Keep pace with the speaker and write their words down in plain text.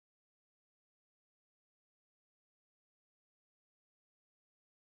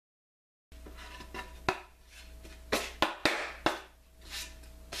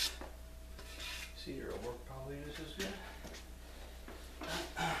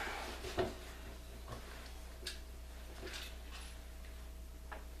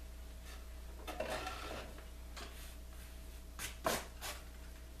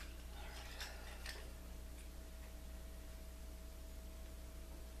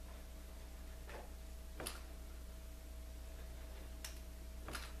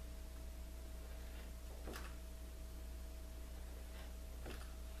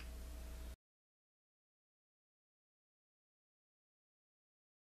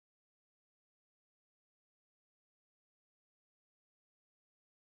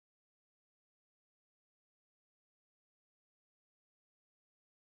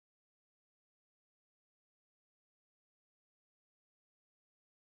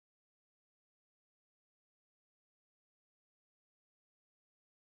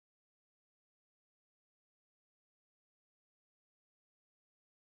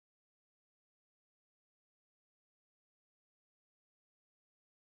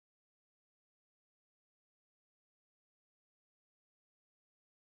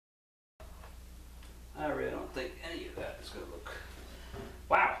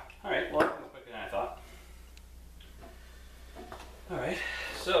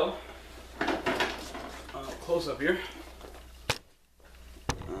so close up here.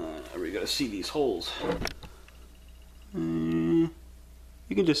 We gotta see these holes. You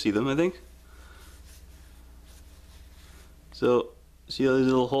can just see them, I think. So, see how these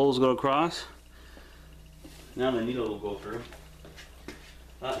little holes go across? Now the needle will go through.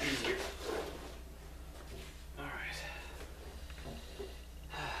 A lot easier. Alright.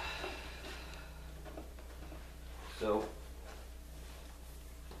 So,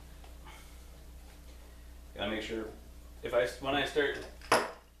 gotta make sure, when I start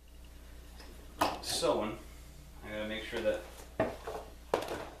sewing, I gotta make sure that,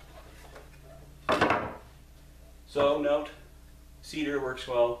 so note, cedar works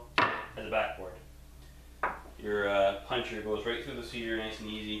well as a backboard. Your puncher goes right through the cedar nice and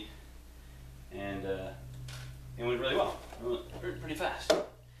easy, and it went really well, pretty fast.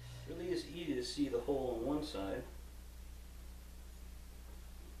 Really is easy to see the hole on one side.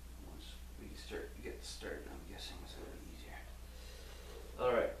 Once we get started, I'm guessing it's a little easier.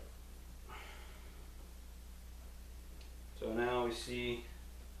 Alright. So now we see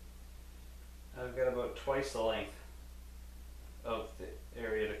I've got about twice the length of the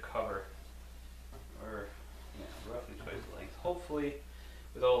area to cover, or yeah, roughly twice the length. Hopefully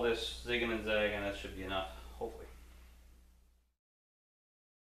with all this zigging and zagging that should be enough, hopefully.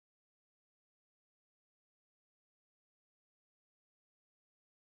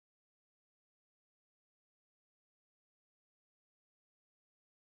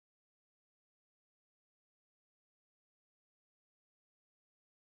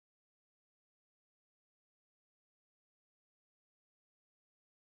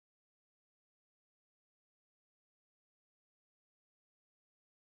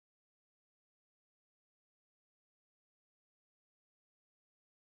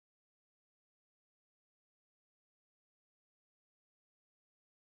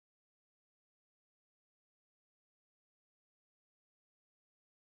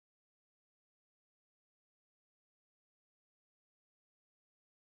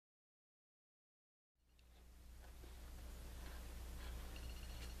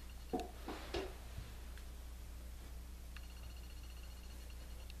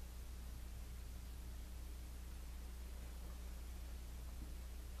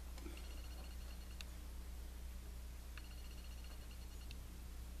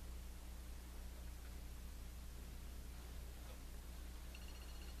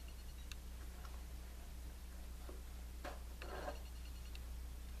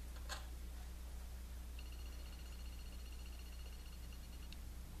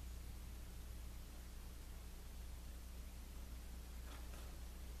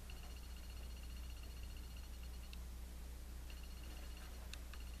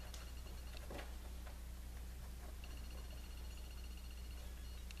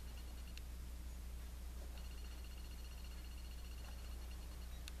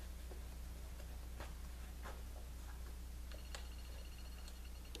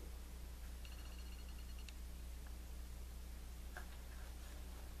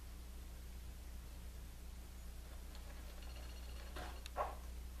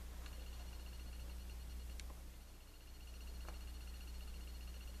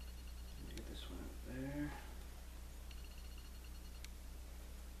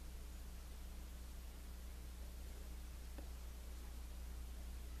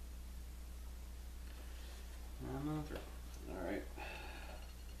 Alright.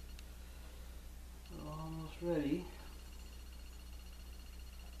 Almost ready.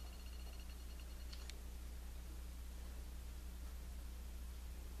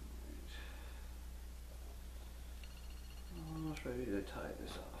 Almost ready to tie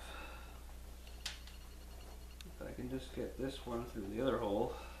this off. If I can just get this one through the other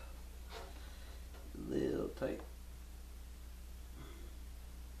hole. A little tight.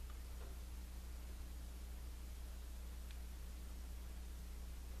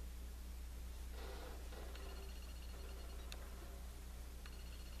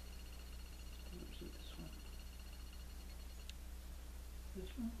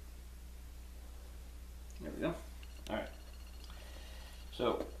 There we go. Alright.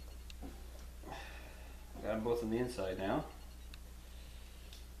 So, I got them both on the inside now.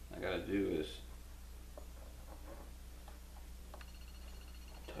 All I gotta do is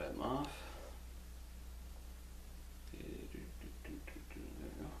tie them off. There we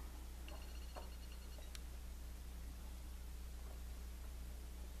go.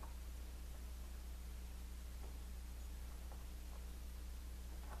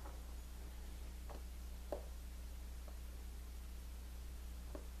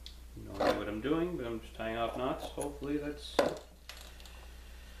 No idea what I'm doing, but I'm just tying off knots. Hopefully that's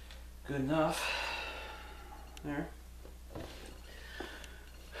good enough. There.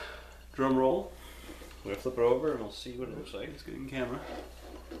 Drum roll. We're gonna flip it over and we'll see what it looks like. It's good in camera.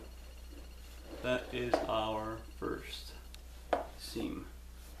 That is our first seam.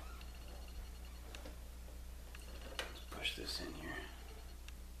 Let's push this in here.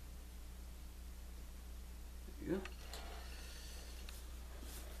 There you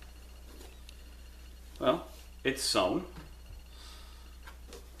go. Well, it's sewn.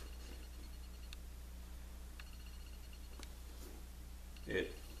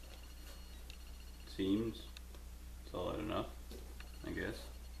 It seems solid enough, I guess.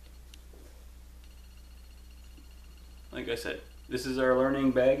 Like I said, this is our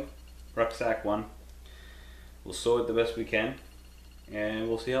learning bag, Rucksack 1. We'll sew it the best we can, and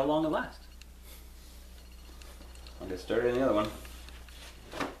we'll see how long it lasts. I'll get started on the other one.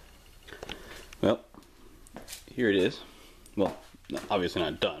 Well, here it is. Well, obviously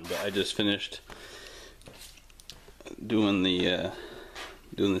not done, but I just finished doing the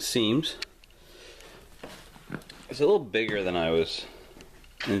seams. It's a little bigger than I was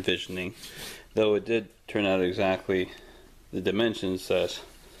envisioning, though it did turn out exactly the dimensions that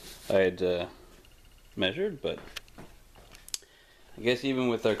I had measured. But I guess even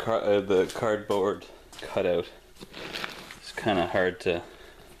with our the cardboard cutout, it's kind of hard to.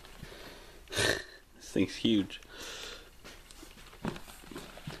 This thing's huge.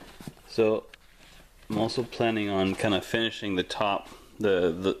 So I'm also planning on kind of finishing the top,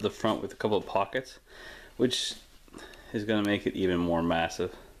 the front with a couple of pockets, which is going to make it even more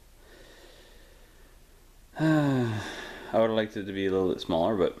massive. I would have liked it to be a little bit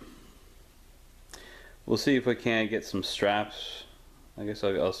smaller, but we'll see if I can get some straps. I guess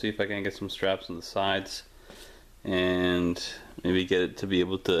I'll see if I can get some straps on the sides and maybe get it to be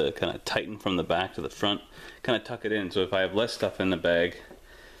able to kind of tighten from the back to the front, kind of tuck it in, so if I have less stuff in the bag,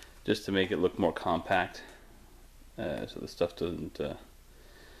 just to make it look more compact, so the stuff doesn't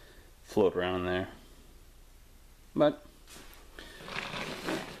float around there. But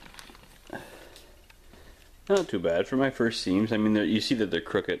not too bad for my first seams. I mean, you see that they're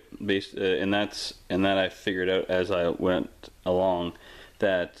crooked, and that I figured out as I went along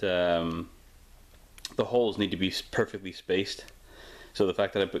that the holes need to be perfectly spaced. So the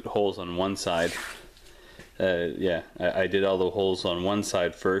fact that I put holes on one side, yeah, I did all the holes on one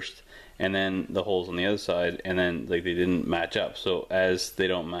side first, and then the holes on the other side, and then like they didn't match up. So as they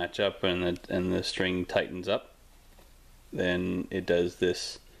don't match up, and the string tightens up, then it does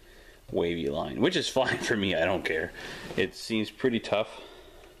this wavy line, which is fine for me. I don't care. It seems pretty tough.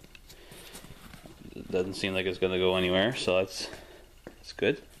 It doesn't seem like it's gonna go anywhere, so that's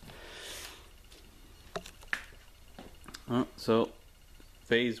good. So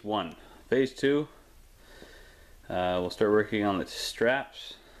phase 1. Phase 2, we'll start working on the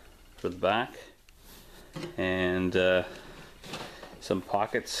straps for the back and some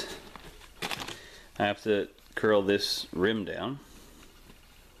pockets. I have to curl this rim down,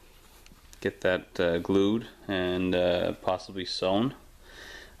 get that glued and possibly sewn.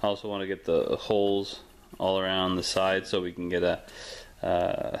 I also want to get the holes all around the side so we can get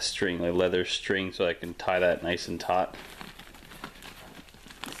a string, like leather string, so I can tie that nice and taut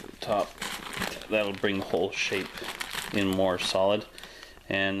to the top. That'll bring the whole shape in more solid.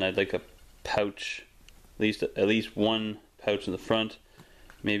 And I'd like a pouch, at least one pouch in the front,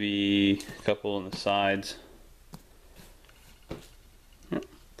 maybe a couple on the sides. Yep.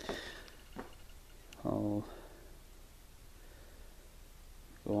 I'll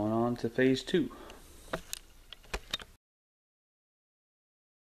go on to phase 2.